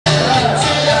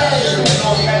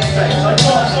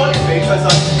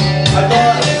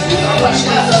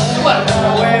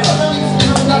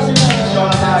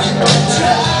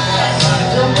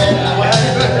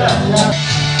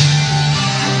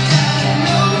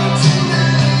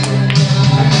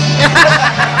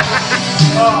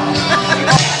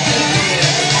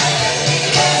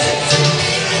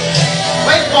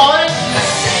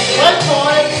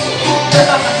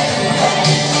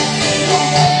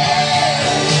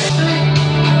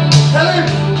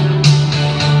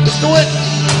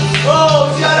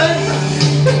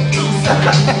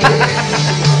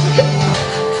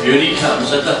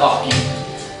at the hockey.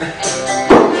 You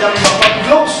haven't got fucking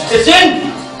gloves. It's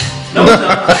in! No, it's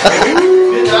not.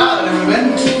 Get that and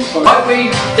then we Might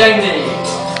be down there.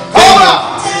 hold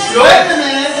up! Wait a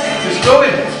minute! It's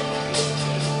going.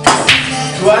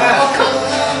 Wow.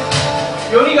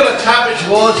 You only got to tap it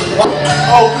towards the...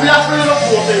 Oh, can we have to look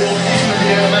for it? We'll keep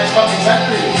it here and next fucking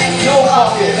Saturday. No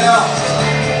fucking hell.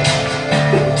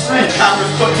 The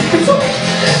camera's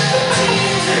fucking...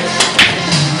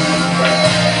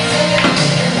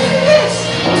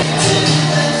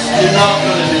 You're not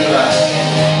going to do that.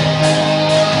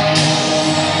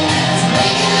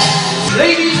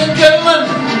 Ladies and gentlemen,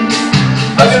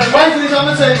 I'm going to find these on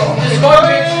the table. You've got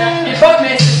to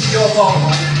miss your phone.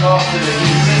 Oh, you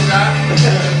think that?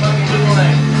 Fucking little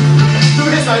name. Do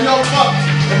this now, you're fucked.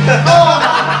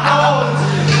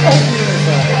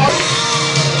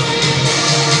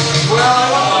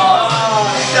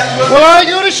 Well, I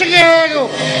go to Chicago.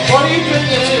 What are you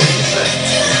drinking here?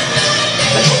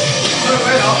 No,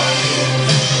 we're not.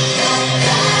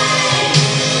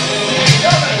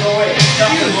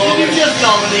 Did you just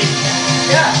nominate?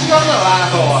 Yeah, you got no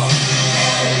alcohol.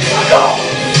 Fuck off!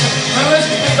 Remember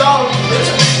this is the dog.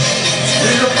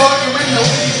 There's a fucking window.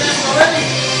 He's missing already.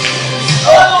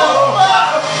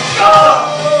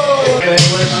 Okay,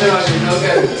 let's do it.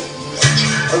 Okay.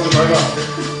 Oh my god.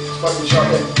 It's fucking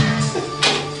shocking.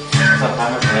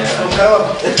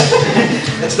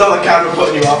 It's not the camera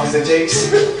putting you off, is it, Jakes?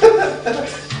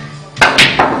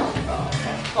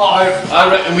 Oh,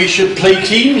 I reckon we should play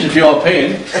teams if you're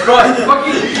paying. Right,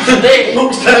 fucking today.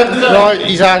 Right,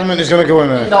 he's adamant he's going to go in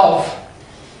there. No.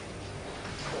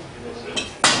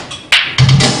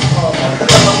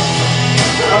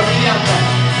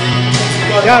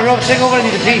 Yeah, Rob, take over, I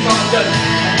need a pee.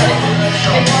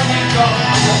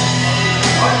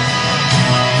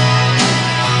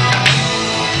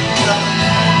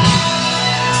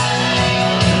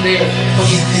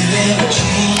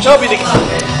 Toby,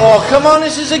 oh come on,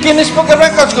 this is a Guinness Book of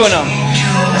Records going on.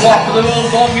 What for the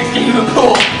world longest game of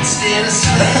golf?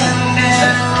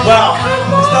 Well,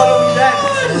 it's not only that.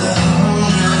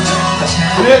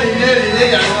 Nearly, there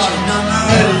you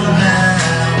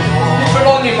For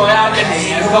only my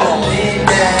agony, come on.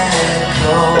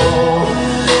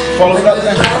 Follow it up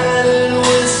then.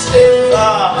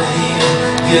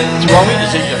 Do you want me to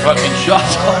take your fucking shot?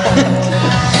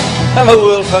 I'm a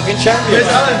world fucking champion.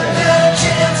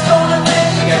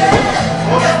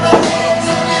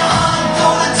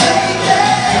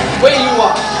 Where you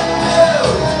are?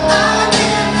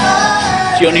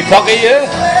 It's the only pocket here.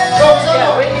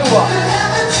 Yeah, where you are?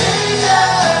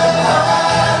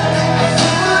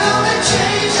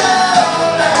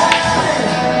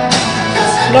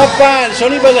 Not bad, it's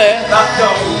only by there.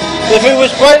 If it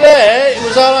was by there, it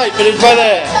was alright, but it's by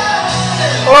there.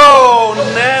 Oh,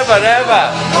 never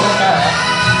ever.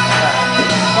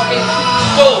 Fucking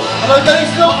go. And I don't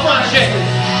stop smashing.